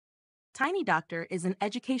Tiny Doctor is an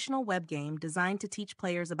educational web game designed to teach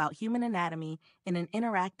players about human anatomy in an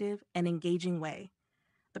interactive and engaging way.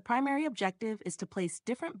 The primary objective is to place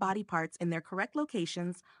different body parts in their correct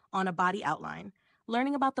locations on a body outline,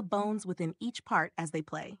 learning about the bones within each part as they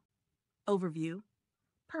play. Overview.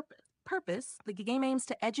 Purpose. The game aims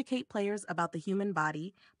to educate players about the human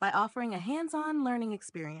body by offering a hands-on learning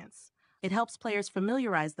experience. It helps players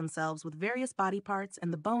familiarize themselves with various body parts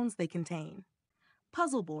and the bones they contain.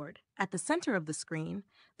 Puzzle board. At the center of the screen,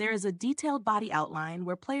 there is a detailed body outline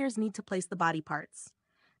where players need to place the body parts.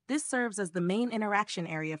 This serves as the main interaction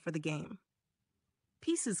area for the game.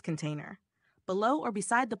 Pieces container. Below or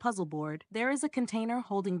beside the puzzle board, there is a container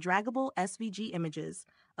holding draggable SVG images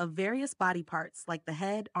of various body parts like the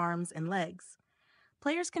head, arms, and legs.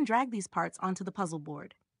 Players can drag these parts onto the puzzle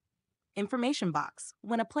board. Information box.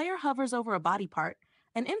 When a player hovers over a body part,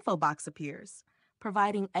 an info box appears,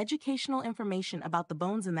 providing educational information about the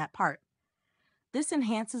bones in that part. This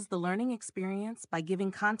enhances the learning experience by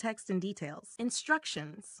giving context and details.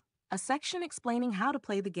 Instructions. A section explaining how to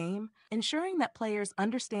play the game, ensuring that players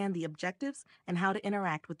understand the objectives and how to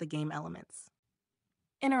interact with the game elements.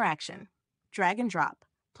 Interaction. Drag and drop.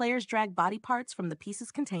 Players drag body parts from the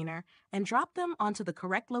pieces container and drop them onto the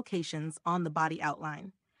correct locations on the body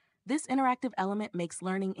outline. This interactive element makes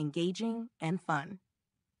learning engaging and fun.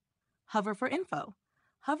 Hover for info.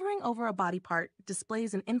 Hovering over a body part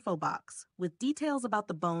displays an info box with details about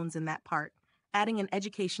the bones in that part, adding an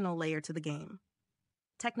educational layer to the game.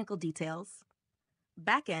 Technical details.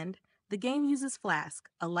 Backend. The game uses Flask,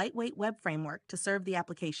 a lightweight web framework, to serve the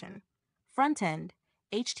application. Frontend.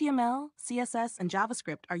 HTML, CSS, and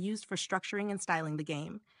JavaScript are used for structuring and styling the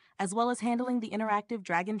game, as well as handling the interactive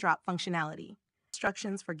drag-and-drop functionality.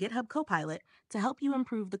 Instructions for GitHub Copilot to help you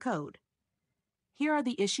improve the code. Here are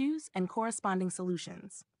the issues and corresponding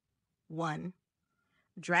solutions. 1.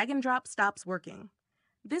 Drag and drop stops working.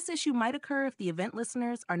 This issue might occur if the event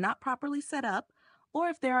listeners are not properly set up or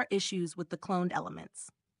if there are issues with the cloned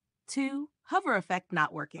elements. 2. Hover effect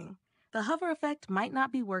not working. The hover effect might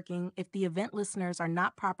not be working if the event listeners are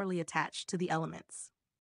not properly attached to the elements.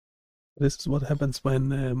 This is what happens when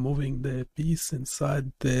moving the piece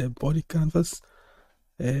inside the body canvas.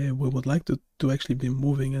 We would like to actually be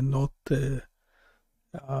moving and not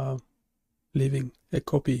leaving a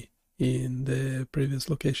copy in the previous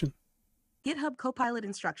location. GitHub Copilot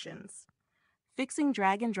instructions. Fixing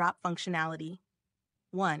drag and drop functionality.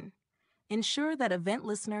 1. Ensure that event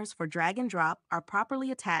listeners for drag and drop are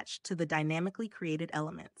properly attached to the dynamically created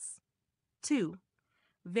elements. 2.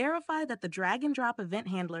 Verify that the drag and drop event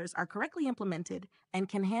handlers are correctly implemented and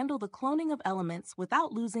can handle the cloning of elements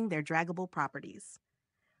without losing their draggable properties.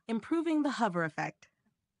 Improving the hover effect.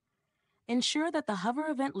 Ensure that the hover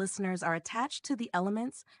event listeners are attached to the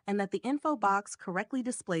elements and that the info box correctly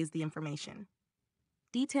displays the information.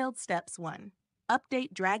 Detailed steps. 1.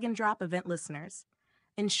 Update drag and drop event listeners.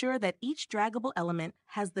 Ensure that each draggable element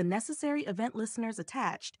has the necessary event listeners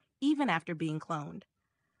attached even after being cloned.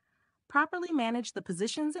 Properly manage the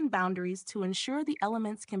positions and boundaries to ensure the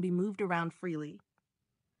elements can be moved around freely.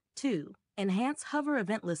 2. Enhance hover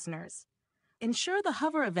event listeners. Ensure the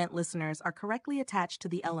hover event listeners are correctly attached to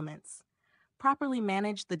the elements. Properly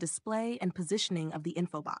manage the display and positioning of the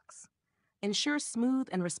info box. Ensure smooth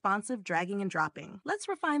and responsive dragging and dropping. Let's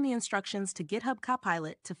refine the instructions to GitHub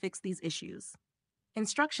Copilot to fix these issues.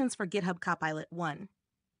 Instructions for GitHub Copilot. 1.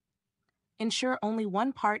 Ensure only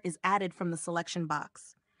one part is added from the selection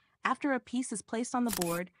box. After a piece is placed on the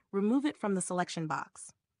board, remove it from the selection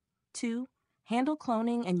box. 2. Handle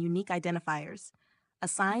cloning and unique identifiers.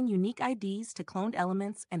 Assign unique IDs to cloned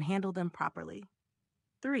elements and handle them properly.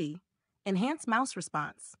 3. Enhance mouse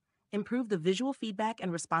response. Improve the visual feedback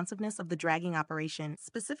and responsiveness of the dragging operation.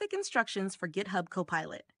 Specific instructions for GitHub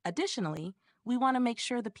Copilot. Additionally, we want to make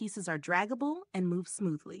sure the pieces are draggable and move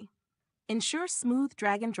smoothly. Ensure smooth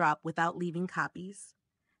drag and drop without leaving copies.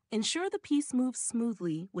 Ensure the piece moves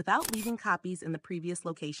smoothly without leaving copies in the previous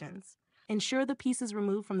locations. Ensure the piece is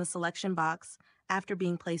removed from the selection box after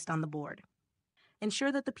being placed on the board.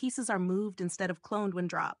 Ensure that the pieces are moved instead of cloned when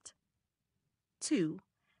dropped. 2.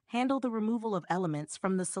 Handle the removal of elements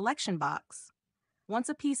from the selection box. Once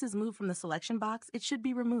a piece is moved from the selection box, it should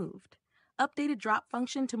be removed. Updated drop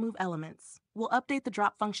function to move elements. We'll update the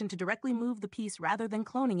drop function to directly move the piece rather than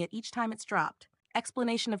cloning it each time it's dropped.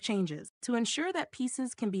 Explanation of changes. To ensure that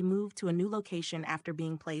pieces can be moved to a new location after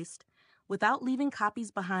being placed, without leaving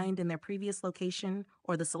copies behind in their previous location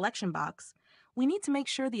or the selection box, we need to make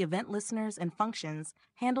sure the event listeners and functions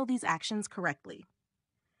handle these actions correctly.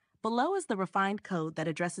 Below is the refined code that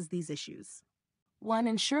addresses these issues. 1.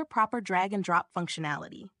 Ensure proper drag and drop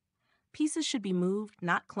functionality. Pieces should be moved,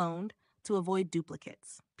 not cloned, to avoid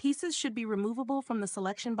duplicates. Pieces should be removable from the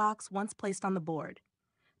selection box once placed on the board.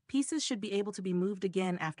 Pieces should be able to be moved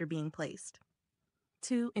again after being placed.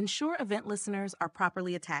 2. Ensure event listeners are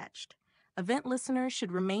properly attached. Event listeners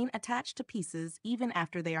should remain attached to pieces even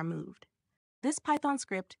after they are moved. This Python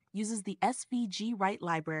script uses the svg-write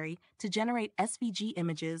library to generate SVG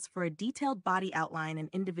images for a detailed body outline and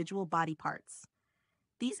individual body parts.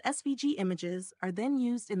 These SVG images are then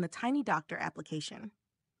used in the Tiny Doctor application.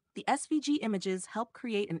 The SVG images help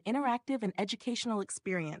create an interactive and educational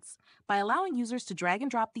experience by allowing users to drag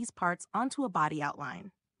and drop these parts onto a body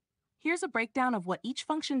outline. Here's a breakdown of what each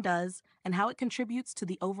function does and how it contributes to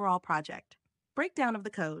the overall project. Breakdown of the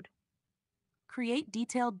code. Create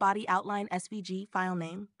detailed body outline SVG file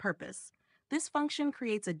name, purpose. This function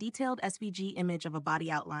creates a detailed SVG image of a body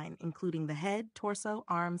outline, including the head, torso,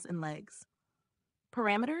 arms, and legs.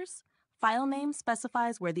 Parameters. File name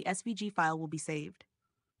specifies where the SVG file will be saved.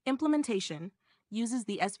 Implementation uses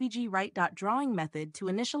the svg-write.drawing method to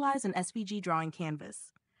initialize an SVG drawing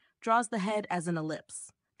canvas. Draws the head as an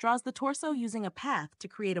ellipse. Draws the torso using a path to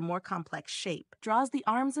create a more complex shape. Draws the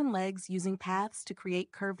arms and legs using paths to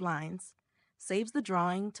create curved lines. Saves the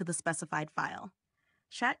drawing to the specified file.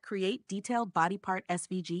 Chat create detailed body part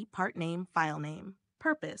SVG part name file name.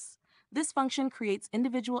 Purpose. This function creates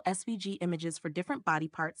individual SVG images for different body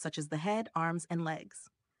parts such as the head, arms, and legs.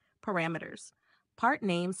 Parameters. Part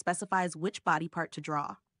name specifies which body part to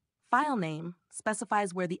draw. File name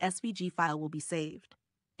specifies where the SVG file will be saved.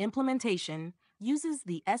 Implementation uses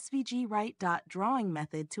the svg-write.drawing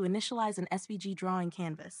method to initialize an SVG drawing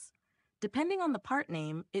canvas. Depending on the part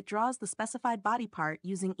name, it draws the specified body part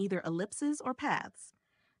using either ellipses or paths.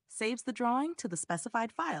 Saves the drawing to the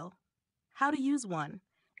specified file. How to use one.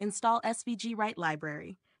 Install svg-write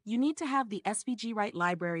library. You need to have the svg-write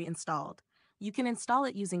library installed. You can install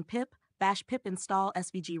it using pip --pip install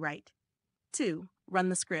svg-write. 2. Run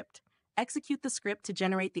the script. Execute the script to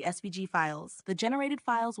generate the SVG files. The generated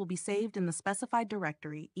files will be saved in the specified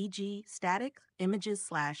directory, e.g. static images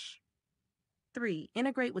 / 3.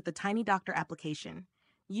 Integrate with the Tiny Doctor application.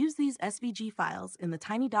 Use these SVG files in the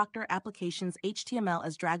Tiny Doctor application's HTML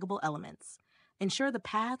as draggable elements. Ensure the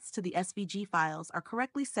paths to the SVG files are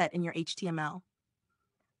correctly set in your HTML.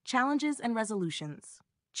 Challenges and resolutions.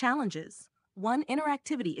 Challenges. 1.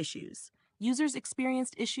 Interactivity issues. Users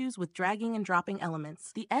experienced issues with dragging and dropping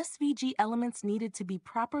elements. The SVG elements needed to be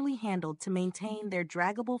properly handled to maintain their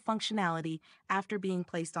draggable functionality after being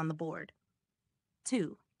placed on the board.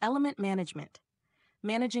 2. Element management.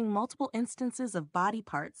 Managing multiple instances of body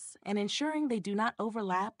parts and ensuring they do not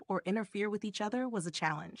overlap or interfere with each other was a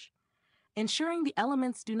challenge. Ensuring the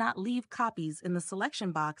elements do not leave copies in the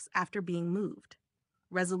selection box after being moved.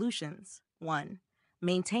 Resolutions. 1.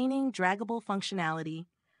 Maintaining draggable functionality.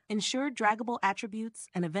 Ensure draggable attributes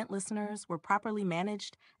and event listeners were properly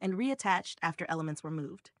managed and reattached after elements were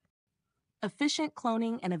moved. Efficient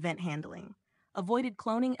cloning and event handling. Avoided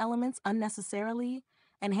cloning elements unnecessarily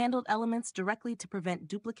and handled elements directly to prevent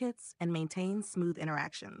duplicates and maintain smooth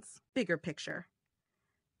interactions. Bigger picture.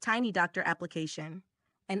 Tiny Doctor application.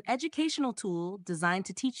 An educational tool designed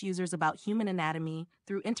to teach users about human anatomy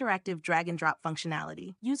through interactive drag-and-drop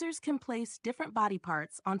functionality. Users can place different body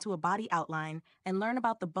parts onto a body outline and learn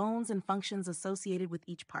about the bones and functions associated with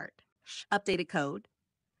each part. Updated code.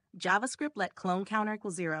 JavaScript let clone counter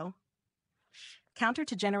equal 0. Counter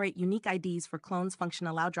to generate unique IDs for clones function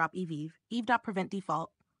allow drop eve, eve.prevent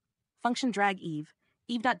default. Function drag eve,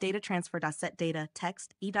 eve.datatransfer.set data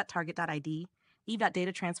text, eve.target.id,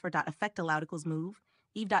 eve.datatransfer.effect allowed equals move,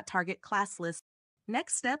 eve.target class list.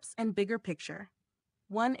 Next steps and bigger picture.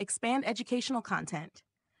 1. Expand educational content.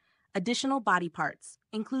 Additional body parts.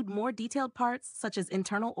 Include more detailed parts such as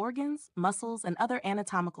internal organs, muscles, and other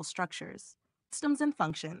anatomical structures. Systems and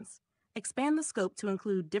functions. Expand the scope to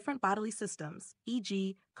include different bodily systems,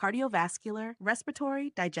 e.g. cardiovascular,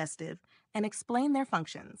 respiratory, digestive, and explain their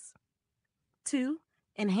functions. 2.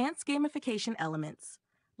 Enhance gamification elements.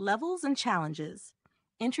 Levels and challenges.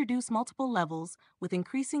 Introduce multiple levels with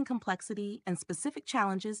increasing complexity and specific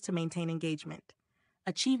challenges to maintain engagement.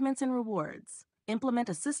 Achievements and rewards. Implement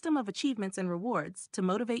a system of achievements and rewards to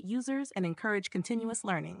motivate users and encourage continuous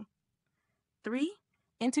learning. 3.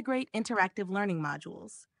 Integrate interactive learning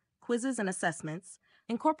modules. Quizzes and assessments.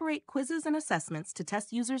 Incorporate quizzes and assessments to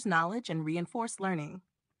test users' knowledge and reinforce learning.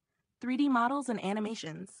 3D models and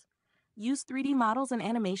animations. Use 3D models and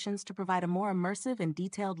animations to provide a more immersive and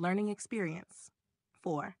detailed learning experience.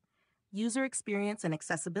 4. User experience and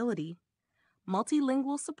accessibility.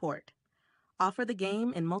 Multilingual support. Offer the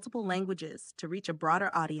game in multiple languages to reach a broader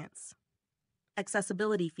audience.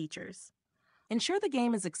 Accessibility features. Ensure the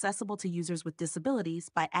game is accessible to users with disabilities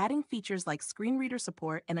by adding features like screen reader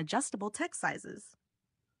support and adjustable text sizes.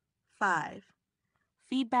 5.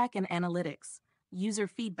 Feedback and analytics. User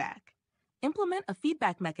feedback. Implement a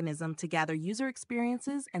feedback mechanism to gather user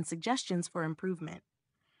experiences and suggestions for improvement.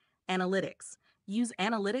 Analytics. Use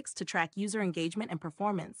analytics to track user engagement and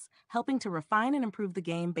performance, helping to refine and improve the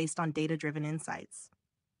game based on data-driven insights.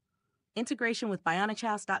 Integration with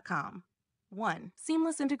BionicHouse.com. 1.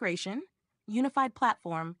 Seamless integration. Unified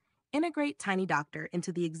platform. Integrate Tiny Doctor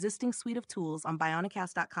into the existing suite of tools on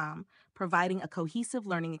BionicHouse.com, providing a cohesive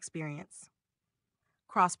learning experience.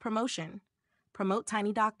 Cross-promotion. Promote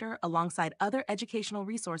Tiny Doctor alongside other educational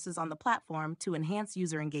resources on the platform to enhance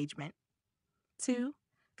user engagement. 2.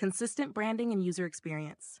 Consistent branding and user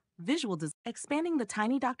experience. Visual design. Expanding the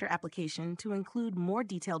Tiny Doctor application to include more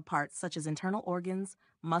detailed parts such as internal organs,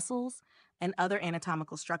 muscles, and other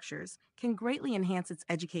anatomical structures can greatly enhance its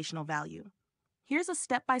educational value. Here's a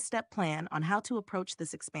step-by-step plan on how to approach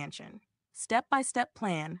this expansion. Step-by-step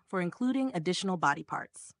plan for including additional body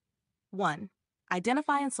parts. 1.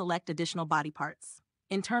 Identify and select additional body parts.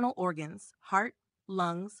 Internal organs: heart,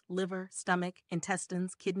 lungs, liver, stomach,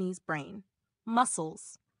 intestines, kidneys, brain.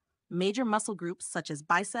 Muscles. Major muscle groups such as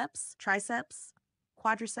biceps, triceps,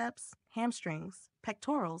 quadriceps, hamstrings,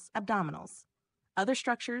 pectorals, abdominals. Other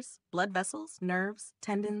structures: blood vessels, nerves,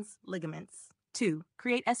 tendons, ligaments. 2.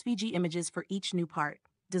 Create SVG images for each new part.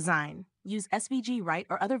 Design. Use SVG Write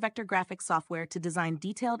or other vector graphics software to design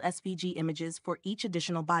detailed SVG images for each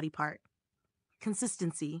additional body part.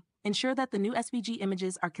 Consistency. Ensure that the new SVG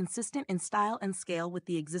images are consistent in style and scale with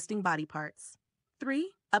the existing body parts.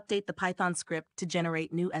 3. Update the Python script to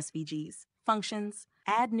generate new SVGs. Functions.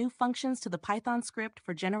 Add new functions to the Python script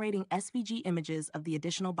for generating SVG images of the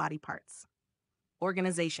additional body parts.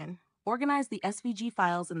 Organization. Organize the SVG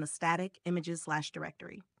files in the static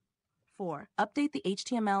images/directory. 4. Update the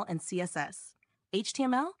HTML and CSS.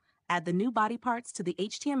 HTML. Add the new body parts to the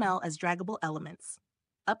HTML as draggable elements.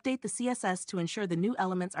 Update the CSS to ensure the new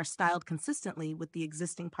elements are styled consistently with the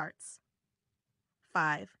existing parts.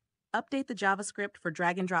 5. Update the JavaScript for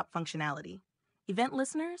drag-and-drop functionality. Event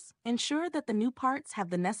listeners. Ensure that the new parts have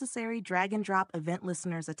the necessary drag-and-drop event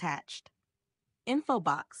listeners attached.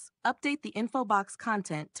 Infobox. Update the Infobox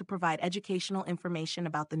content to provide educational information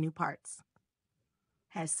about the new parts.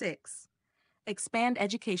 6. Expand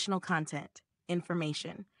educational content.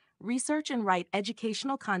 Information. Research and write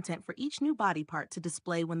educational content for each new body part to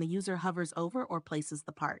display when the user hovers over or places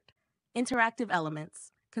the part. Interactive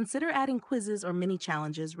elements. Consider adding quizzes or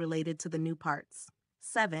mini-challenges related to the new parts.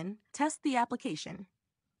 7. Test the application.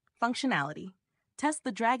 Functionality. Test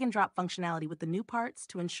the drag-and-drop functionality with the new parts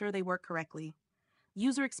to ensure they work correctly.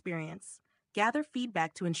 User experience. Gather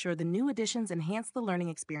feedback to ensure the new additions enhance the learning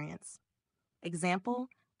experience. Example,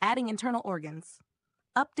 adding internal organs.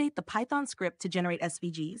 Update the Python script to generate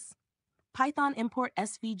SVGs. Python import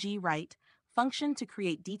SVG Write function to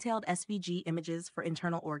create detailed SVG images for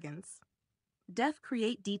internal organs. Def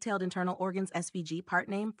create detailed internal organs SVG part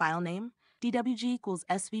name, file name. DWG equals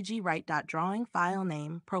SVG Write.drawing, file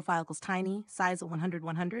name, profile equals tiny, size of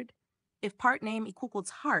 100, If part name equals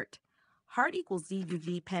heart equals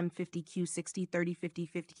DWG PEM 50Q60 30 50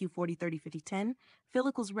 50 Q40 30 50 10. Fill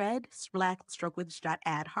equals red, black, stroke width dot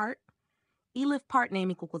add heart. Elif part name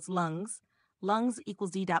equals lungs. Lungs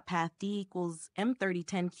equals d.path d equals M30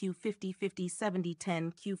 10 Q50 50 70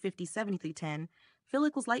 10 Q50 73 10. Fill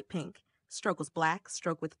equals light pink. Stroke was black,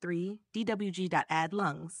 stroke with 3, DWG.add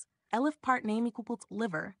lungs. Elif part name equals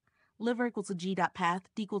liver. Liver equals G.path,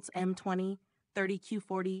 D equals M20, 30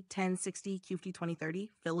 Q40, 10 60 Q50 20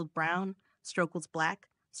 30. Fill of brown, stroke was black,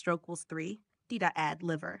 stroke was 3, D.add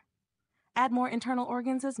liver. Add more internal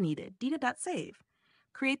organs as needed, D.save.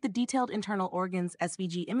 Create the detailed internal organs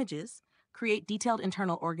SVG images. Create detailed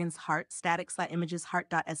internal organs heart, static/images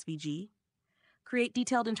heart.svg. Create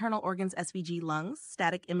detailed internal organs SVG lungs,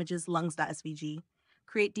 static images lungs.svg.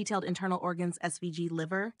 Create detailed internal organs SVG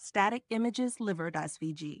liver, static images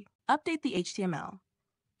liver.svg. Update the HTML.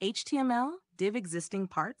 HTML, div existing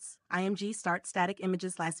parts, img start static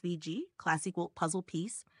images/svg, class equal puzzle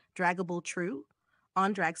piece, draggable true,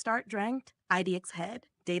 on drag start dragged, idx head,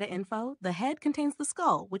 data info, the head contains the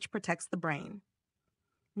skull, which protects the brain.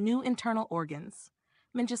 New internal organs,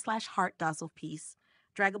 minja/heart docile piece,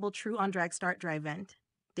 draggable true on drag start dry vent,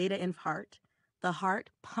 data inf heart, the heart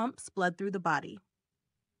pumps blood through the body.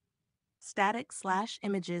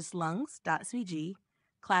 Static/images lungs.svg,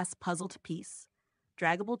 class puzzled piece,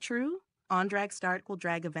 draggable true, on drag start equal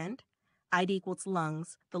drag event, id equals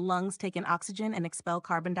lungs, the lungs take in oxygen and expel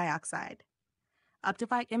carbon dioxide.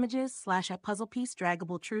 Optify images /at puzzle piece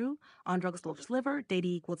draggable true, on drug liver, data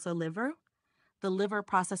equals a liver. The liver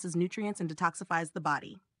processes nutrients and detoxifies the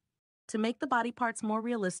body. To make the body parts more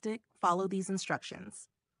realistic, follow these instructions.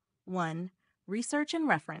 1. Research and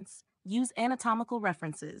reference. Use anatomical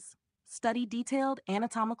references. Study detailed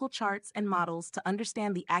anatomical charts and models to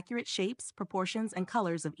understand the accurate shapes, proportions, and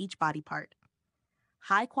colors of each body part.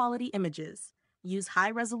 High-quality images. Use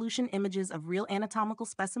high-resolution images of real anatomical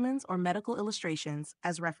specimens or medical illustrations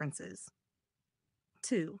as references.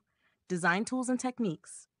 2. Design tools and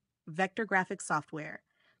techniques. Vector graphics software.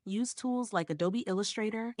 Use tools like Adobe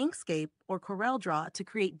Illustrator, Inkscape, or CorelDRAW to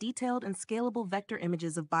create detailed and scalable vector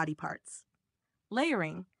images of body parts.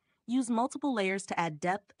 Layering. Use multiple layers to add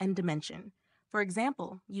depth and dimension. For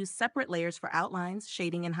example, use separate layers for outlines,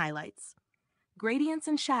 shading, and highlights. Gradients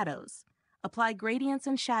and shadows. Apply gradients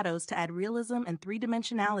and shadows to add realism and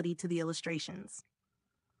three-dimensionality to the illustrations.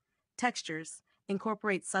 Textures.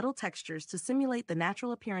 Incorporate subtle textures to simulate the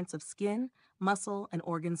natural appearance of skin, muscle, and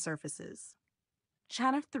organ surfaces.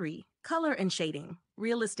 Chapter 3. Color and shading.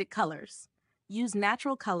 Realistic colors. Use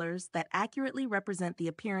natural colors that accurately represent the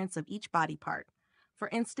appearance of each body part. For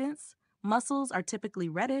instance, muscles are typically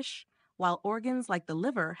reddish, while organs like the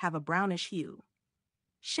liver have a brownish hue.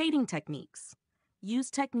 Shading techniques. Use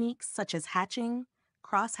techniques such as hatching,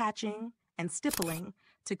 cross-hatching, and stippling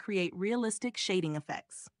to create realistic shading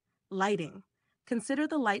effects. Lighting. Consider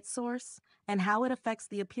the light source and how it affects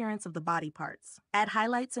the appearance of the body parts. Add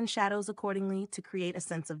highlights and shadows accordingly to create a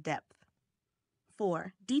sense of depth.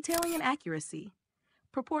 4. Detailing and accuracy.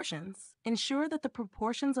 Proportions. Ensure that the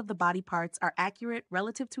proportions of the body parts are accurate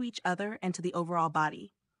relative to each other and to the overall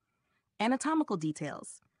body. Anatomical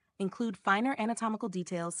details. Include finer anatomical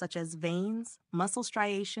details such as veins, muscle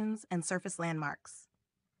striations, and surface landmarks.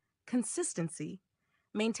 Consistency.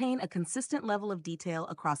 Maintain a consistent level of detail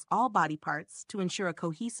across all body parts to ensure a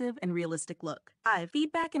cohesive and realistic look. 5.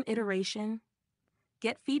 Feedback and iteration.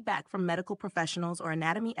 Get feedback from medical professionals or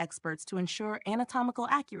anatomy experts to ensure anatomical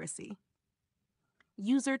accuracy.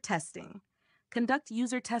 User testing. Conduct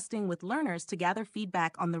user testing with learners to gather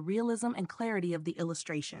feedback on the realism and clarity of the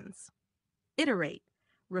illustrations. Iterate.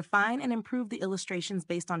 Refine and improve the illustrations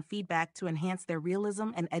based on feedback to enhance their realism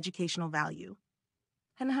and educational value.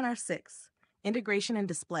 6. Integration and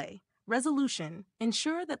display. Resolution.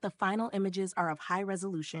 Ensure that the final images are of high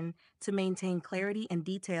resolution to maintain clarity and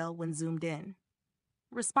detail when zoomed in.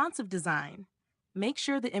 Responsive design. Make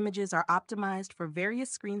sure the images are optimized for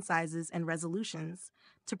various screen sizes and resolutions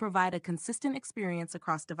to provide a consistent experience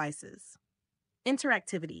across devices.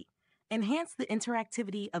 Interactivity. Enhance the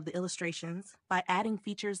interactivity of the illustrations by adding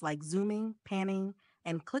features like zooming, panning,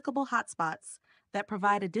 and clickable hotspots that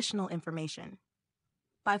provide additional information.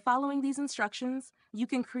 By following these instructions, you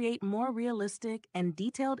can create more realistic and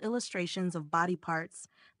detailed illustrations of body parts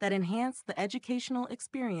that enhance the educational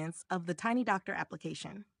experience of the Tiny Doctor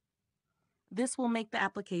application. This will make the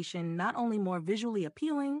application not only more visually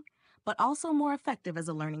appealing, but also more effective as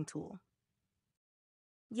a learning tool.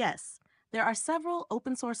 Yes, there are several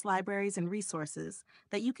open-source libraries and resources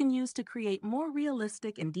that you can use to create more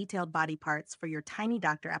realistic and detailed body parts for your Tiny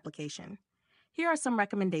Doctor application. Here are some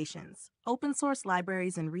recommendations. Open-source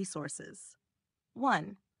libraries and resources.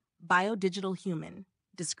 1. BioDigital Human.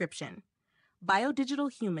 Description. BioDigital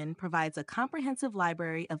Human provides a comprehensive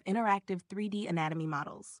library of interactive 3D anatomy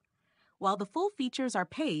models. While the full features are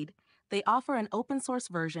paid, they offer an open-source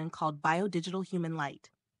version called BioDigital Human Lite.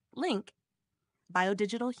 Link: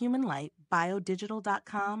 BioDigital Human Lite,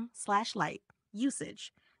 biodigital.com/lite.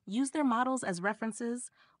 Usage: use their models as references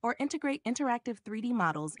or integrate interactive 3D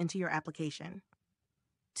models into your application.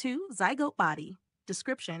 2. Zygote Body.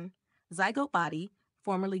 Description: Zygote Body,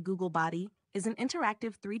 formerly Google Body, is an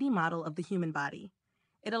interactive 3D model of the human body.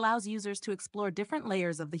 It allows users to explore different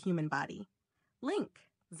layers of the human body. Link: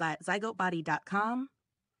 zygotebody.com.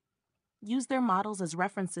 Use their models as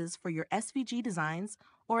references for your SVG designs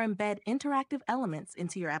or embed interactive elements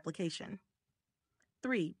into your application.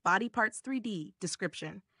 3. Body Parts 3D.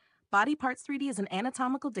 Description: Body Parts 3D is an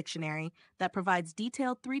anatomical dictionary that provides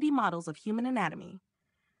detailed 3D models of human anatomy.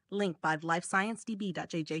 Link by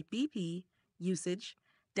lifesciencedb.jjbp. Usage: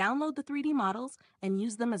 download the 3D models and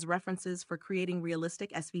use them as references for creating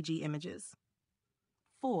realistic SVG images.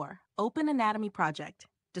 4. Open Anatomy Project.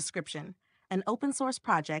 Description: an open-source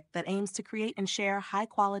project that aims to create and share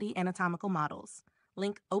high-quality anatomical models.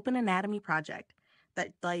 Link: Open Anatomy Project,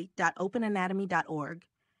 .openanatomy.org.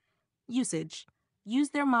 Usage: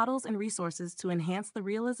 use their models and resources to enhance the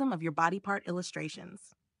realism of your body part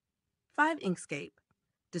illustrations. 5. Inkscape.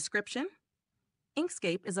 Description: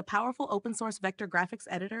 Inkscape is a powerful open-source vector graphics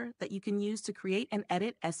editor that you can use to create and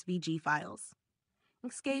edit SVG files.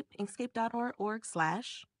 Inkscape, inkscape.org/.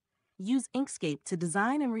 Use Inkscape to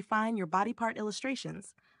design and refine your body part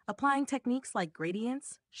illustrations, applying techniques like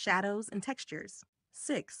gradients, shadows, and textures.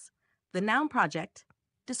 6. The Noun Project.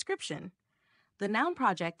 Description. The Noun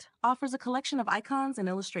Project offers a collection of icons and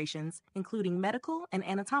illustrations, including medical and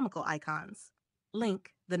anatomical icons.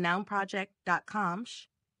 Link thenounproject.com.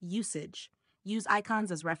 Usage. Use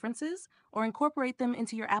icons as references or incorporate them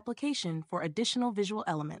into your application for additional visual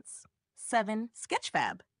elements. 7.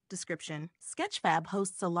 Sketchfab. Description. Sketchfab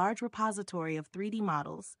hosts a large repository of 3D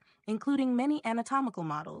models, including many anatomical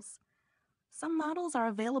models. Some models are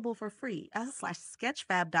available for free.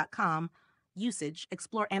 /sketchfab.com. Usage.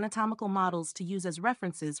 Explore anatomical models to use as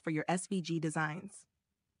references for your SVG designs.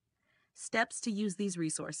 Steps to use these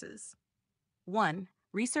resources. 1.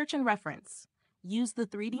 Research and reference. Use the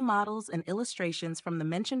 3D models and illustrations from the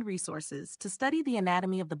mentioned resources to study the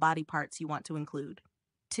anatomy of the body parts you want to include.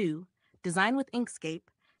 2. Design with Inkscape.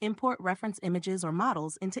 Import reference images or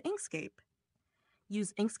models into Inkscape.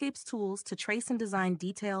 Use Inkscape's tools to trace and design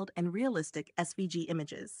detailed and realistic SVG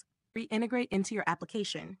images. Reintegrate into your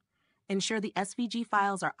application. Ensure the SVG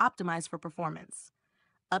files are optimized for performance.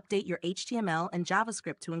 Update your HTML and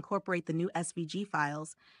JavaScript to incorporate the new SVG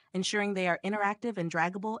files, ensuring they are interactive and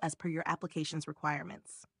draggable as per your application's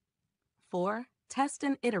requirements. 4. Test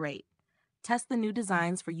and iterate. Test the new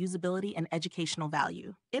designs for usability and educational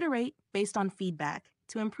value. Iterate based on feedback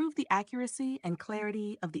to improve the accuracy and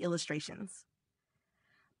clarity of the illustrations.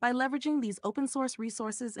 By leveraging these open-source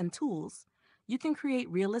resources and tools, you can create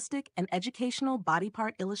realistic and educational body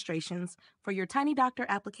part illustrations for your Tiny Doctor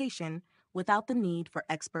application without the need for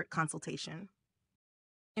expert consultation.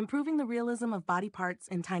 Improving the realism of body parts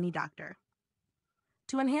in Tiny Doctor.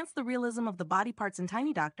 To enhance the realism of the body parts in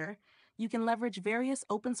Tiny Doctor, you can leverage various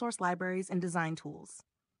open-source libraries and design tools.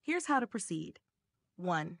 Here's how to proceed.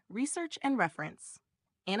 1. Research and reference.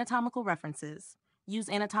 Anatomical references. Use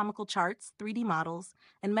anatomical charts, 3D models,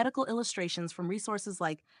 and medical illustrations from resources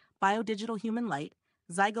like Biodigital Human Light,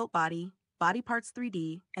 Zygote Body, Body Parts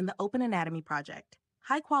 3D, and the Open Anatomy Project.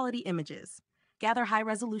 High-quality images. Gather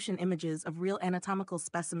high-resolution images of real anatomical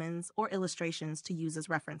specimens or illustrations to use as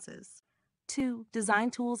references. 2.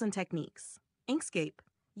 Design tools and techniques. Inkscape.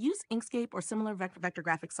 Use Inkscape or similar vector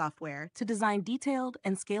graphic software to design detailed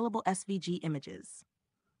and scalable SVG images.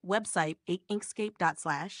 Website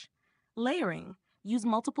inkscape.slash. Layering. Use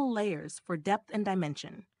multiple layers for depth and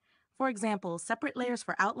dimension. For example, separate layers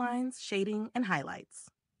for outlines, shading, and highlights.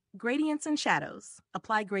 Gradients and shadows.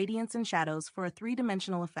 Apply gradients and shadows for a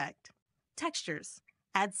 3-dimensional effect. Textures.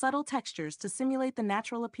 Add subtle textures to simulate the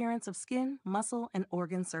natural appearance of skin, muscle, and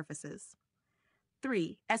organ surfaces.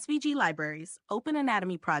 3. SVG libraries. Open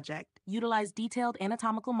Anatomy Project. Utilize detailed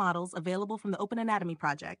anatomical models available from the Open Anatomy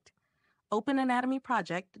Project. Open Anatomy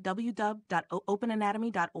Project,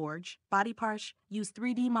 www.openanatomy.org. Body parts. Use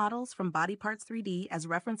 3D models from Body Parts 3D as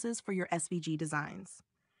references for your SVG designs.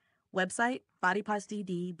 Website,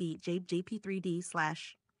 bodyparts.dd,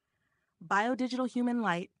 jp3d/. Biodigital Human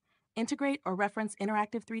Light. Integrate or reference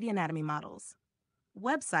interactive 3D anatomy models.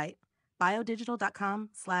 Website,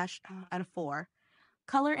 biodigital.com/4.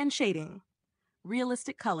 Color and shading.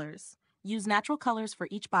 Realistic colors. Use natural colors for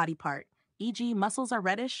each body part, e.g. muscles are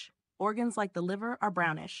reddish, organs like the liver are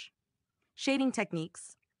brownish. Shading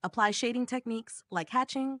techniques. Apply shading techniques like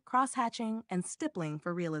hatching, cross-hatching, and stippling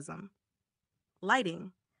for realism.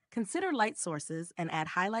 Lighting. Consider light sources and add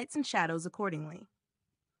highlights and shadows accordingly.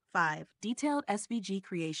 5. Detailed SVG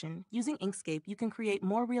creation. Using Inkscape, you can create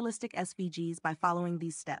more realistic SVGs by following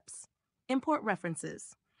these steps. Import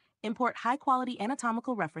references. Import high-quality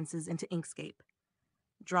anatomical references into Inkscape.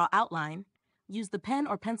 Draw outline. Use the pen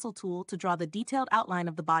or pencil tool to draw the detailed outline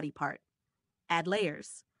of the body part. Add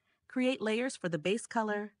layers. Create layers for the base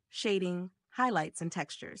color, shading, highlights, and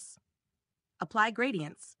textures. Apply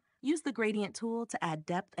gradients. Use the gradient tool to add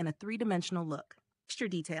depth and a 3-dimensional look. Texture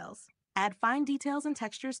details. Add fine details and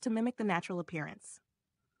textures to mimic the natural appearance.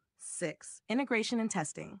 6. Integration and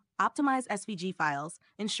testing. Optimize SVG files.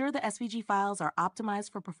 Ensure the SVG files are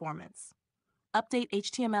optimized for performance. Update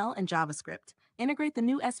HTML and JavaScript. Integrate the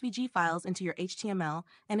new SVG files into your HTML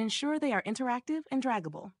and ensure they are interactive and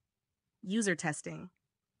draggable. User testing.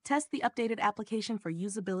 Test the updated application for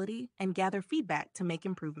usability and gather feedback to make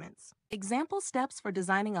improvements. Example steps for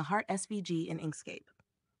designing a heart SVG in Inkscape.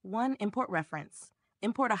 1. Import reference.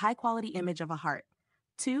 Import a high-quality image of a heart.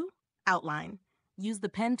 2. Outline. Use the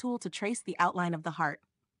pen tool to trace the outline of the heart.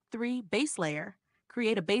 3. Base layer.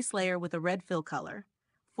 Create a base layer with a red fill color.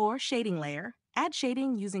 4. Shading layer. Add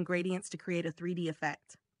shading using gradients to create a 3D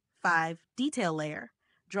effect. 5. Detail layer.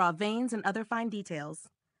 Draw veins and other fine details.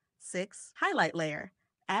 6. Highlight layer.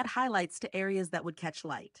 Add highlights to areas that would catch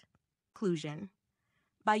light. Conclusion.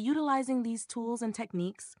 By utilizing these tools and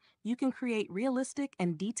techniques, you can create realistic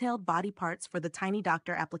and detailed body parts for the Tiny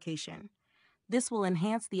Doctor application. This will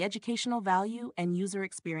enhance the educational value and user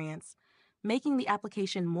experience, making the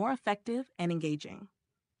application more effective and engaging.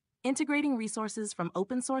 Integrating resources from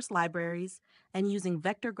open-source libraries and using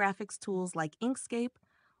vector graphics tools like Inkscape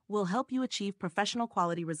will help you achieve professional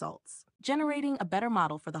quality results. Generating a better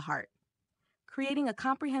model for the heart. Creating a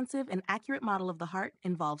comprehensive and accurate model of the heart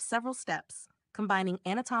involves several steps, combining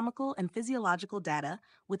anatomical and physiological data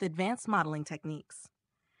with advanced modeling techniques.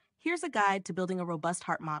 Here's a guide to building a robust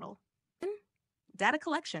heart model. Data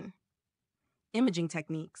collection. Imaging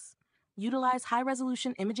techniques. Utilize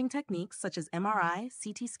high-resolution imaging techniques such as MRI,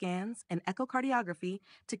 CT scans, and echocardiography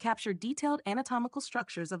to capture detailed anatomical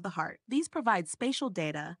structures of the heart. These provide spatial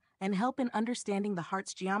data and help in understanding the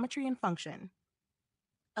heart's geometry and function.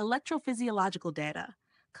 Electrophysiological data.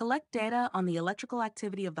 Collect data on the electrical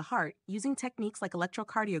activity of the heart using techniques like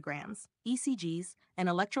electrocardiograms, ECGs, and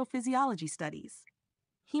electrophysiology studies.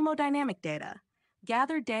 Hemodynamic data.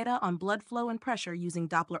 Gather data on blood flow and pressure using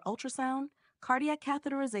Doppler ultrasound, cardiac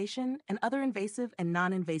catheterization, and other invasive and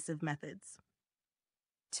non-invasive methods.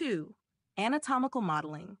 2. Anatomical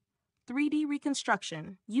modeling. 3D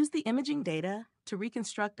reconstruction. Use the imaging data to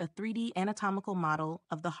reconstruct a 3D anatomical model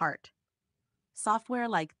of the heart. Software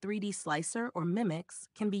like 3D Slicer or Mimics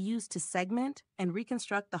can be used to segment and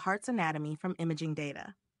reconstruct the heart's anatomy from imaging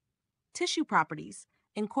data. Tissue properties.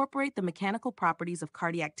 Incorporate the mechanical properties of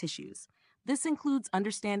cardiac tissues. This includes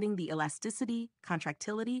understanding the elasticity,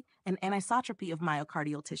 contractility, and anisotropy of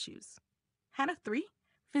myocardial tissues. HANA 3.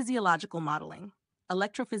 Physiological modeling.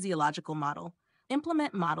 Electrophysiological model.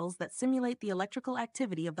 Implement models that simulate the electrical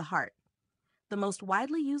activity of the heart. The most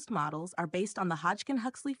widely used models are based on the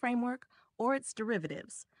Hodgkin-Huxley framework or its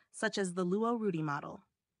derivatives, such as the Luo-Rudy model.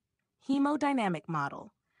 Hemodynamic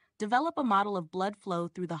model. Develop a model of blood flow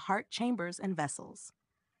through the heart chambers and vessels.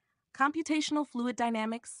 Computational fluid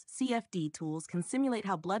dynamics, CFD tools can simulate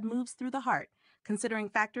how blood moves through the heart, considering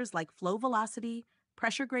factors like flow velocity,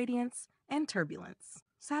 pressure gradients, and turbulence.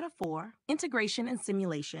 SATA 4. Integration and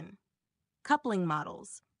simulation. Coupling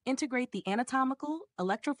models. Integrate the anatomical,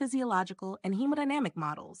 electrophysiological, and hemodynamic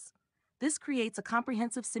models. This creates a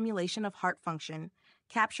comprehensive simulation of heart function,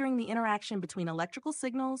 capturing the interaction between electrical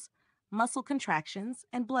signals, muscle contractions,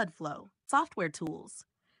 and blood flow. Software tools.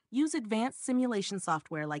 Use advanced simulation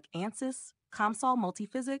software like ANSYS, COMSOL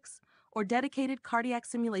Multiphysics, or dedicated cardiac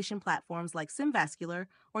simulation platforms like SimVascular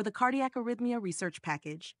or the Cardiac Arrhythmia Research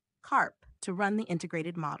Package, CARP, to run the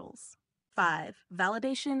integrated models. 5.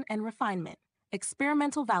 Validation and refinement.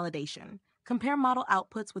 Experimental validation. Compare model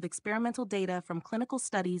outputs with experimental data from clinical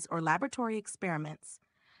studies or laboratory experiments.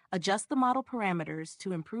 Adjust the model parameters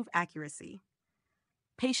to improve accuracy.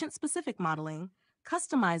 Patient-specific modeling.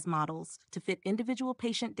 Customize models to fit individual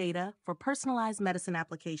patient data for personalized medicine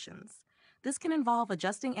applications. This can involve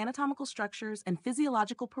adjusting anatomical structures and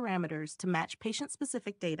physiological parameters to match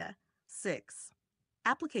patient-specific data. 6.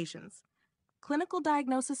 Applications. Clinical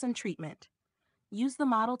diagnosis and treatment. Use the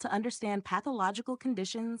model to understand pathological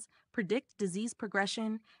conditions, predict disease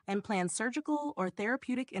progression, and plan surgical or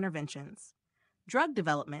therapeutic interventions. Drug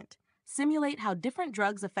development. Simulate how different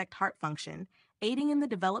drugs affect heart function, aiding in the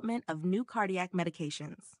development of new cardiac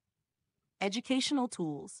medications. Educational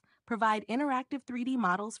tools. Provide interactive 3D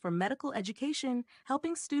models for medical education,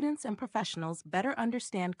 helping students and professionals better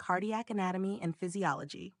understand cardiac anatomy and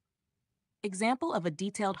physiology. Example of a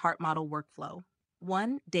detailed heart model workflow.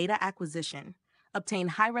 1. Data acquisition. Obtain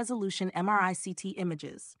high-resolution MRI-CT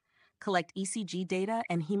images. Collect ECG data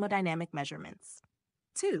and hemodynamic measurements.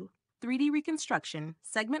 2. 3D reconstruction.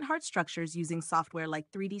 Segment heart structures using software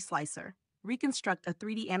like 3D Slicer. Reconstruct a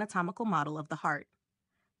 3D anatomical model of the heart.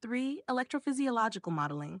 3. Electrophysiological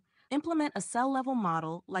modeling. Implement a cell-level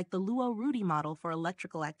model like the Luo-Rudy model for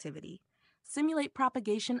electrical activity. Simulate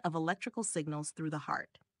propagation of electrical signals through the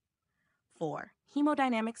heart. 4.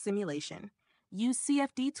 Hemodynamic simulation. Use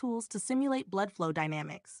CFD tools to simulate blood flow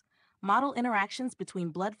dynamics. Model interactions between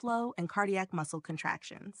blood flow and cardiac muscle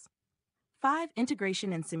contractions. 5.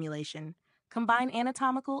 Integration and simulation. Combine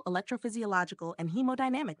anatomical, electrophysiological, and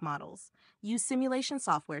hemodynamic models. Use simulation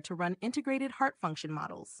software to run integrated heart function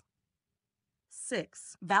models.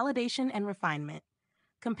 6. Validation and refinement.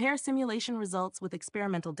 Compare simulation results with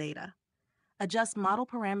experimental data. Adjust model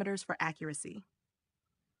parameters for accuracy.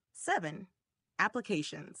 7.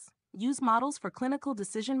 Applications. Use models for clinical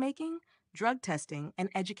decision-making, drug testing, and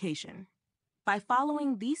education. By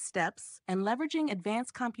following these steps and leveraging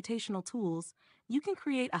advanced computational tools, you can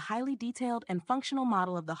create a highly detailed and functional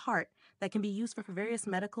model of the heart that can be used for various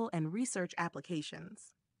medical and research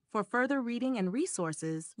applications. For further reading and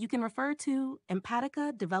resources, you can refer to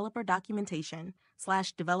Empatica Developer Documentation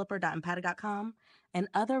 /developer.empatica.com and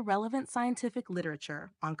other relevant scientific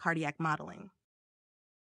literature on cardiac modeling.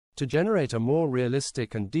 To generate a more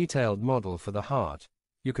realistic and detailed model for the heart,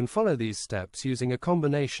 you can follow these steps using a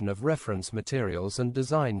combination of reference materials and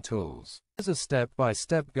design tools. Here's a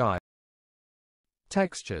step-by-step guide.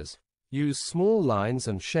 Textures. Use small lines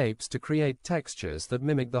and shapes to create textures that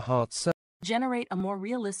mimic the heart's surface. Generate a more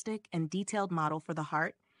realistic and detailed model for the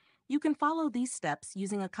heart. You can follow these steps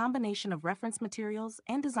using a combination of reference materials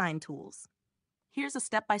and design tools. Here's a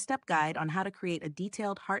step-by-step guide on how to create a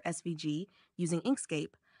detailed heart SVG using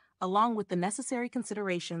Inkscape, along with the necessary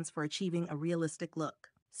considerations for achieving a realistic look.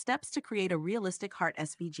 Steps to create a realistic heart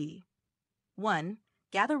SVG. 1.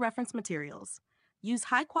 Gather reference materials. Use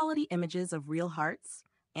high-quality images of real hearts,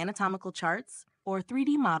 anatomical charts, or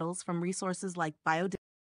 3D models from resources like biodigital.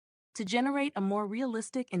 To generate a more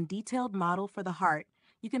realistic and detailed model for the heart,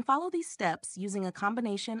 you can follow these steps using a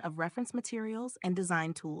combination of reference materials and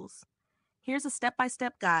design tools. Here's a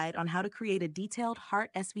step-by-step guide on how to create a detailed heart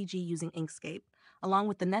SVG using Inkscape, along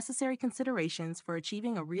with the necessary considerations for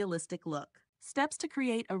achieving a realistic look. Steps to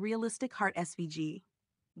create a realistic heart SVG.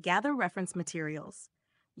 Gather reference materials.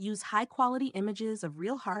 Use high-quality images of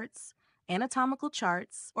real hearts, anatomical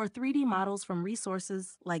charts, or 3D models from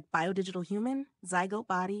resources like Biodigital Human, Zygote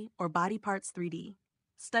Body, or Body Parts 3D.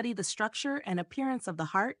 Study the structure and appearance of the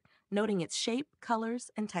heart, noting its shape,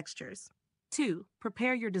 colors, and textures. 2.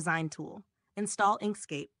 Prepare your design tool. Install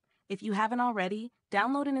Inkscape. If you haven't already,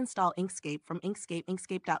 download and install Inkscape from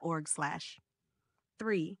inkscape.org/.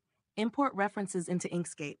 3. Import references into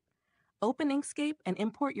Inkscape. Open Inkscape and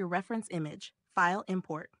import your reference image. File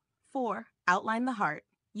import. 4. Outline the heart.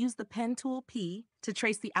 Use the pen tool P to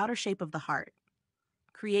trace the outer shape of the heart.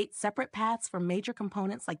 Create separate paths for major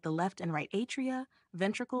components like the left and right atria,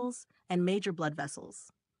 ventricles, and major blood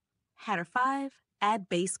vessels. Header 5. Add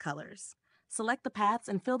base colors. Select the paths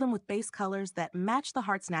and fill them with base colors that match the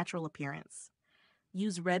heart's natural appearance.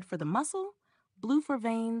 Use red for the muscle, blue for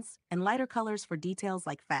veins, and lighter colors for details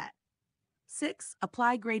like fat. 6.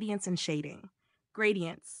 Apply gradients and shading.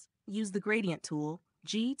 Gradients. Use the gradient tool,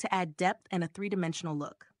 G, to add depth and a three-dimensional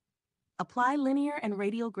look. Apply linear and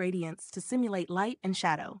radial gradients to simulate light and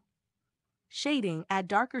shadow. Shading. Add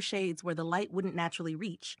darker shades where the light wouldn't naturally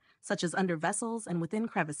reach, such as under vessels and within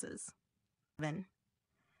crevices. 7.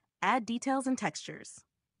 Add details and textures.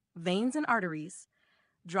 Veins and arteries.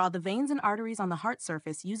 Draw the veins and arteries on the heart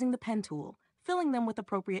surface using the pen tool, filling them with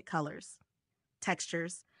appropriate colors.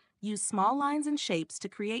 Textures. Use small lines and shapes to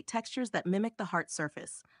create textures that mimic the heart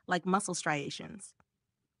surface, like muscle striations.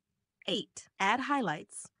 8. Add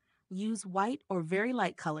highlights. Use white or very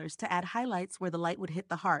light colors to add highlights where the light would hit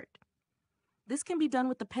the heart. This can be done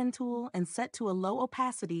with the pen tool and set to a low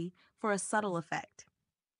opacity for a subtle effect.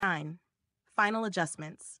 9. Final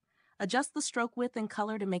adjustments. Adjust the stroke width and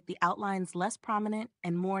color to make the outlines less prominent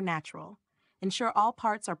and more natural. Ensure all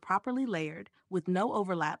parts are properly layered with no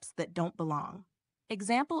overlaps that don't belong.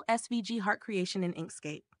 Example SVG heart creation in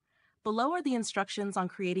Inkscape. Below are the instructions on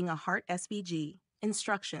creating a heart SVG.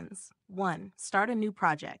 Instructions. 1. Start a new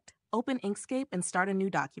project. Open Inkscape and start a new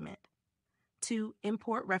document. 2.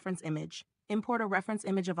 Import reference image. Import a reference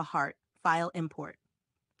image of a heart. File import.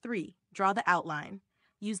 3. Draw the outline.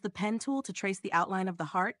 Use the pen tool to trace the outline of the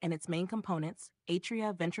heart and its main components,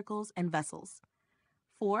 atria, ventricles, and vessels.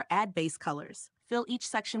 4. Add base colors. Fill each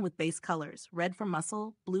section with base colors, red for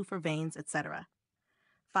muscle, blue for veins, etc.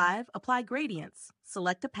 5. Apply gradients.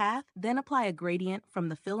 Select a path, then apply a gradient from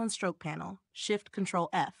the Fill and Stroke panel,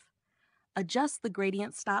 Shift-Control-F. Adjust the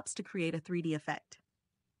gradient stops to create a 3D effect.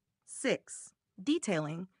 6.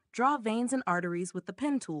 Detailing. Draw veins and arteries with the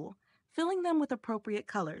pen tool, filling them with appropriate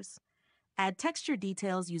colors. Add texture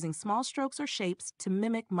details using small strokes or shapes to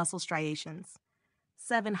mimic muscle striations.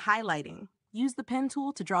 7. Highlighting. Use the pen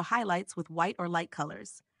tool to draw highlights with white or light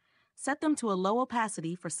colors. Set them to a low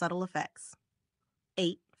opacity for subtle effects.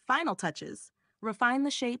 8. Final touches. Refine the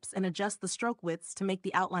shapes and adjust the stroke widths to make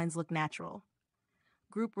the outlines look natural.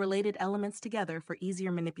 Group related elements together for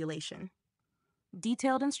easier manipulation.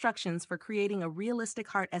 Detailed instructions for creating a realistic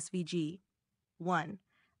heart SVG. 1.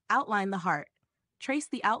 Outline the heart. Trace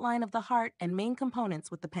the outline of the heart and main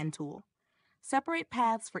components with the pen tool. Separate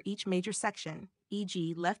paths for each major section,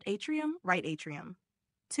 e.g. left atrium, right atrium.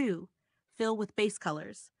 2. Fill with base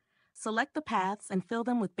colors. Select the paths and fill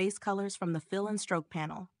them with base colors from the Fill and Stroke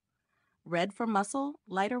panel. Red for muscle,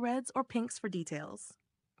 lighter reds or pinks for details.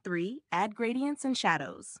 3. Add gradients and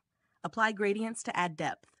shadows. Apply gradients to add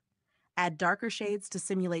depth. Add darker shades to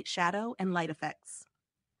simulate shadow and light effects.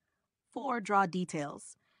 4. Draw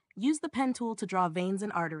details. Use the pen tool to draw veins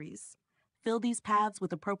and arteries. Fill these paths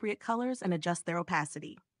with appropriate colors and adjust their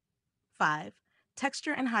opacity. 5.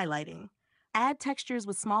 Texture and highlighting. Add textures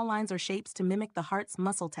with small lines or shapes to mimic the heart's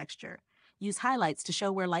muscle texture. Use highlights to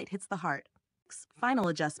show where light hits the heart. 6. Final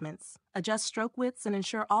adjustments. Adjust stroke widths and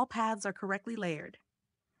ensure all paths are correctly layered.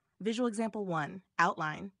 Visual example 1.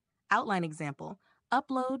 Outline. Outline example.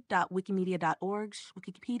 Upload.wikimedia.org,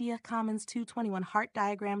 Wikipedia Commons 221 heart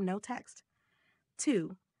diagram, no text.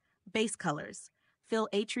 2. Base colors. Fill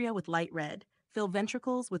atria with light red. Fill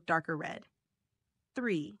ventricles with darker red.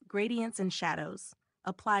 3. Gradients and shadows.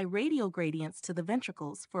 Apply radial gradients to the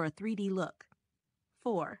ventricles for a 3D look.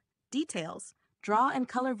 4. Details. Draw and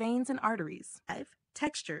color veins and arteries. 5.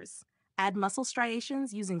 Textures. Add muscle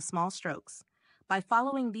striations using small strokes. By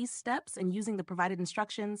following these steps and using the provided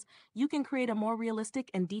instructions, you can create a more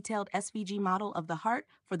realistic and detailed SVG model of the heart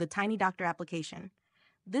for the Tiny Doctor application.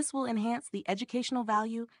 This will enhance the educational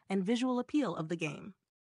value and visual appeal of the game.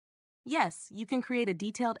 Yes, you can create a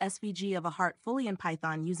detailed SVG of a heart fully in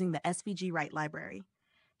Python using the SVG Write library.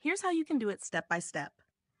 Here's how you can do it step by step.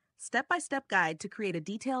 Step-by-step guide to create a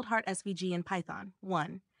detailed heart SVG in Python.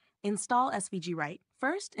 1. Install SVG Write.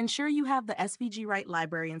 First, ensure you have the SVG Write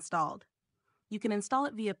library installed. You can install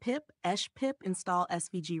it via pip pip install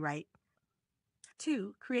SVG Write.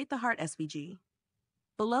 2. Create the heart SVG.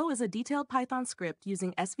 Below is a detailed Python script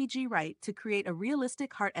using SVG Write to create a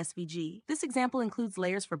realistic heart SVG. This example includes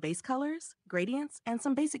layers for base colors, gradients, and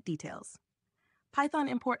some basic details. Python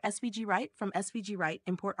import SVG Write from SVG Write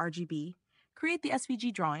import RGB. Create the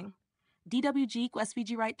SVG drawing. DWG equals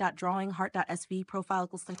SVGWrite.drawing heart.sv profile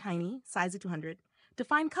equals tiny, size of 200.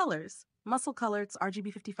 Define colors. Muscle color, it's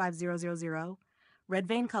RGB 55000. Red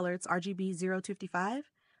vein color, it's RGB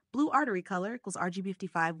 025. Blue artery color equals RGB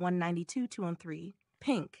 55 192 213.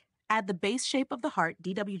 Pink. Add the base shape of the heart,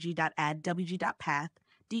 dwg.add wg.path,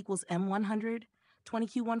 d equals m100,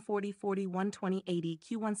 20q140, 40, 120, 80,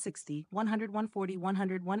 q160, 100, 140,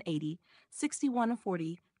 100, 180, 60,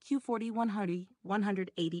 140, q40, 100,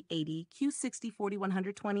 180, 80, q60, 40,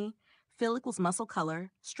 120. Fill equals muscle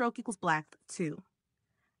color, stroke equals black 2.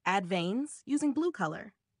 Add veins using blue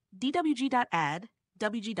color. dwg.add,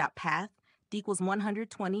 wg.path, d equals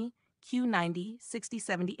 120, q90, 60,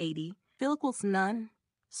 70, 80. Fill equals none,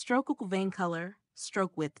 stroke equal vein color,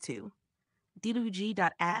 stroke width 2.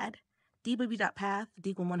 dwg.add, dwg.path, d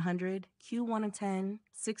equal 100, q1 and 10,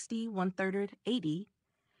 60, 1/3, 80.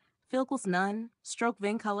 Fill equals none, stroke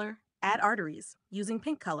vein color, add arteries using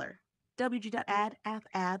pink color. wg.add,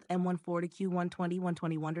 add, m140, q120,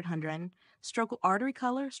 120, 100, 100. Stroke artery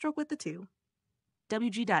color, stroke width 2.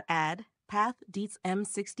 wg.add, path, deets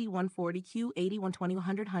m60, 140, q80, 120,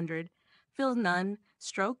 100, 100. Fill none,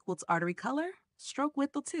 stroke, what's artery color, stroke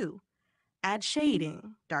width 2. Add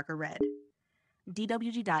shading, darker red.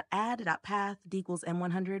 dwg.add.path, d equals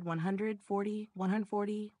m100, 100, 40,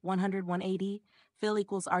 140, 100, 180. Fill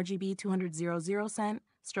equals RGB 200, 00 cent,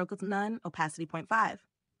 stroke is none, opacity 0.5.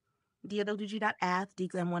 dwg.add, d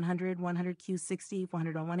equals m100, 100, q60,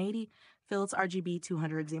 100, 180. Fill its RGB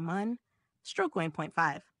 200, 1, stroke weight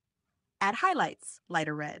 0.5. Add highlights,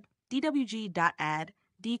 lighter red. dwg.add,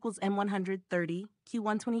 d equals m100, 30,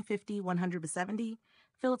 q120, 50, 100, 70.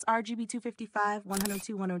 Fill its RGB 255,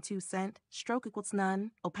 102, 102 cent, stroke equals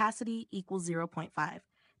none, opacity equals 0.5.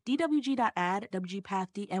 dwg.add, wgpath,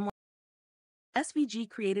 dm1. SVG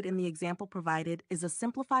created in the example provided is a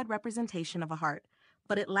simplified representation of a heart,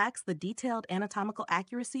 but it lacks the detailed anatomical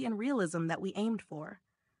accuracy and realism that we aimed for.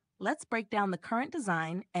 Let's break down the current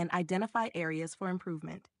design and identify areas for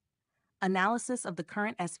improvement. Analysis of the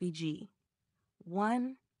current SVG.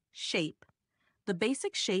 1. Shape. The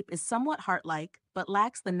basic shape is somewhat heart-like, but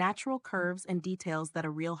lacks the natural curves and details that a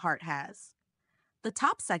real heart has. The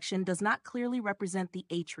top section does not clearly represent the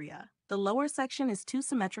atria. The lower section is too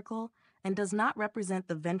symmetrical and does not represent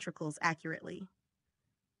the ventricles accurately.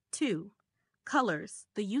 2. Colors.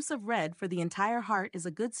 The use of red for the entire heart is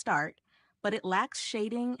a good start, but it lacks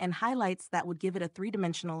shading and highlights that would give it a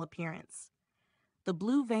three-dimensional appearance. The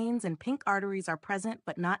blue veins and pink arteries are present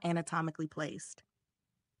but not anatomically placed.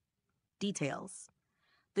 Details.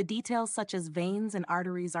 The details such as veins and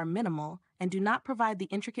arteries are minimal and do not provide the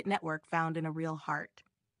intricate network found in a real heart.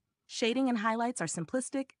 Shading and highlights are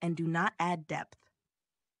simplistic and do not add depth.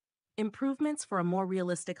 Improvements for a more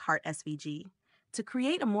realistic heart SVG. To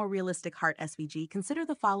create a more realistic heart SVG, consider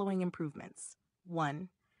the following improvements. 1.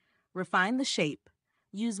 Refine the shape.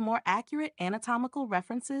 Use more accurate anatomical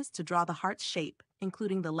references to draw the heart's shape,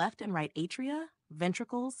 including the left and right atria,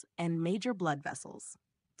 ventricles, and major blood vessels.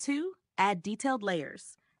 2. Add detailed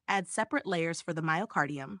layers. Add separate layers for the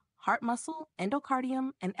myocardium, heart muscle,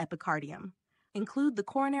 endocardium, and epicardium. Include the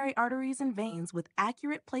coronary arteries and veins with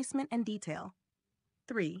accurate placement and detail.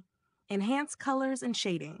 3. Enhance colors and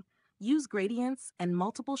shading. Use gradients and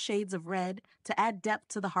multiple shades of red to add depth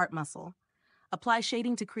to the heart muscle. Apply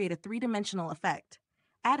shading to create a three-dimensional effect.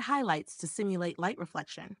 Add highlights to simulate light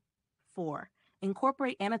reflection. 4.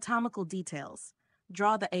 Incorporate anatomical details.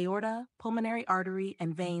 Draw the aorta, pulmonary artery,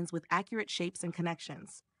 and veins with accurate shapes and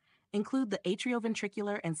connections. Include the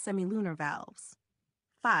atrioventricular and semilunar valves.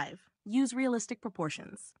 5. Use realistic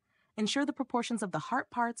proportions. Ensure the proportions of the heart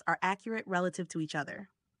parts are accurate relative to each other.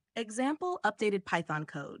 Example: updated Python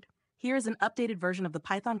code. Here is an updated version of the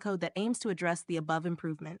Python code that aims to address the above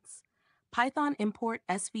improvements. Python import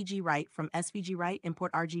SVG write from SVG write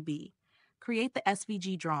import RGB. Create the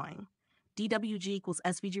SVG drawing. DWG equals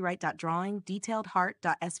SVG write.drawing, detailed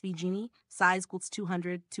heart.svg, size equals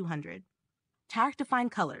 200, 200. Tag define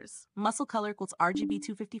colors. Muscle color equals RGB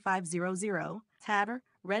 25500. Tatter,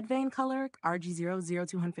 red vein color, RG00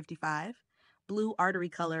 255. Blue artery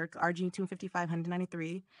color, RG 255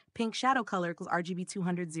 193. Pink shadow color equals RGB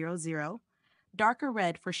 200 00. Darker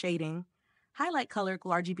red for shading. Highlight color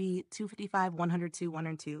equals RGB 255 102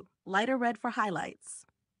 102. Lighter red for highlights.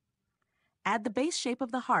 Add the base shape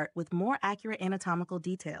of the heart with more accurate anatomical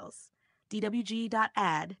details.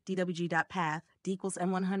 dwg.add, dwg.path, d equals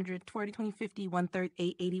m100, 40, 20, 50, 130,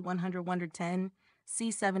 880, 100, 110,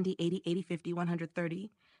 c70, 80, 80, 50,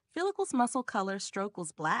 130. Fill equals muscle color, stroke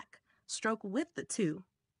equals black, stroke width 2.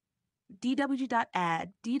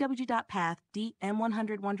 dwg.add, dwg.path, d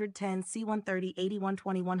m100, 110, c130, 80,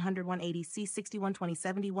 120, 100, 180, c60, 120,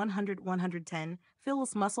 70, 100, 110. Fill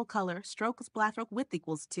is muscle color, stroke is black, stroke width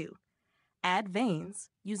equals 2. Add veins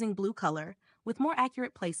using blue color with more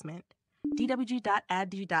accurate placement. dwg.add,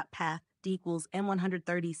 dwg.path, d equals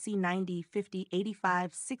m130, c90, 50,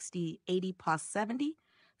 85, 60, 80, pos 70.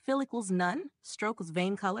 Fill equals none, stroke is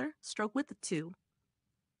vein color, stroke width 2.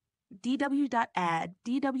 dw.add,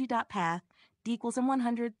 dw.path, d equals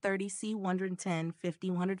m130, c110, 50,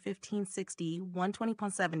 115, 60, 120,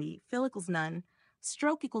 pos 70. Fill equals none,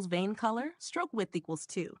 stroke equals vein color, stroke width equals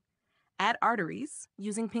 2. Add arteries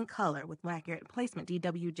using pink color with more accurate placement.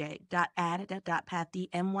 dwj.add.path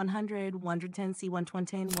dm100, 110, c120,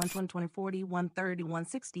 120, 40, 130,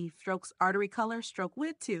 160. Strokes artery color, stroke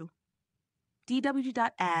width 2.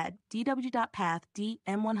 dwg.add, dwg.path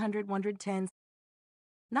dm100, 110.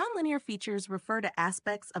 Nonlinear features refer to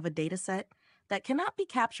aspects of a dataset that cannot be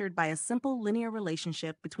captured by a simple linear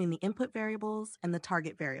relationship between the input variables and the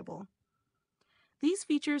target variable. These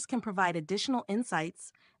features can provide additional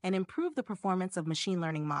insights and improve the performance of machine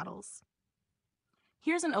learning models.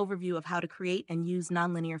 Here's an overview of how to create and use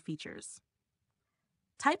nonlinear features.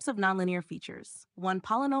 Types of nonlinear features. 1.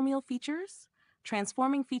 Polynomial features,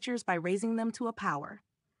 transforming features by raising them to a power.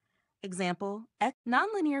 Example,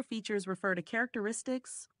 nonlinear features refer to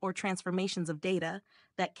characteristics or transformations of data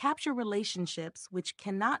that capture relationships which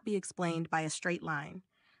cannot be explained by a straight line.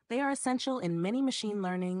 They are essential in many machine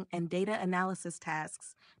learning and data analysis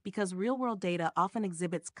tasks because real-world data often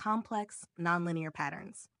exhibits complex, nonlinear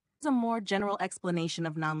patterns. Here's a more general explanation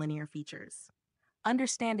of nonlinear features.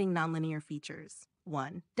 Understanding nonlinear features.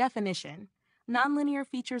 1. Definition. Nonlinear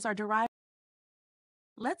features are derived.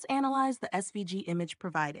 Let's analyze the SVG image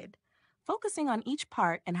provided, focusing on each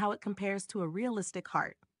part and how it compares to a realistic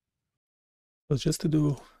heart. So just to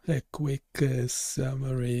do a quick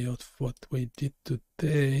summary of what we did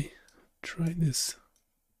today, try this.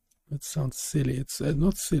 That sounds silly. It's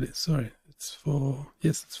not silly, sorry. It's for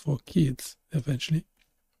kids eventually.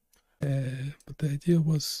 But the idea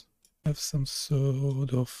was have some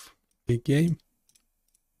sort of a game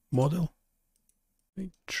model.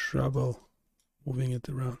 Big trouble moving it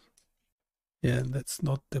around. Yeah, and that's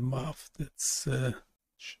not the mouth. That's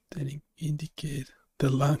should indicate the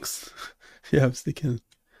lungs. Yes, they can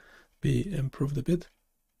be improved a bit.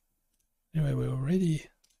 Anyway, we already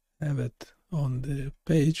have it on the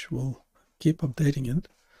page. We'll keep updating it.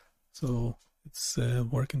 So it's a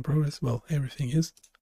work in progress. Well, everything is.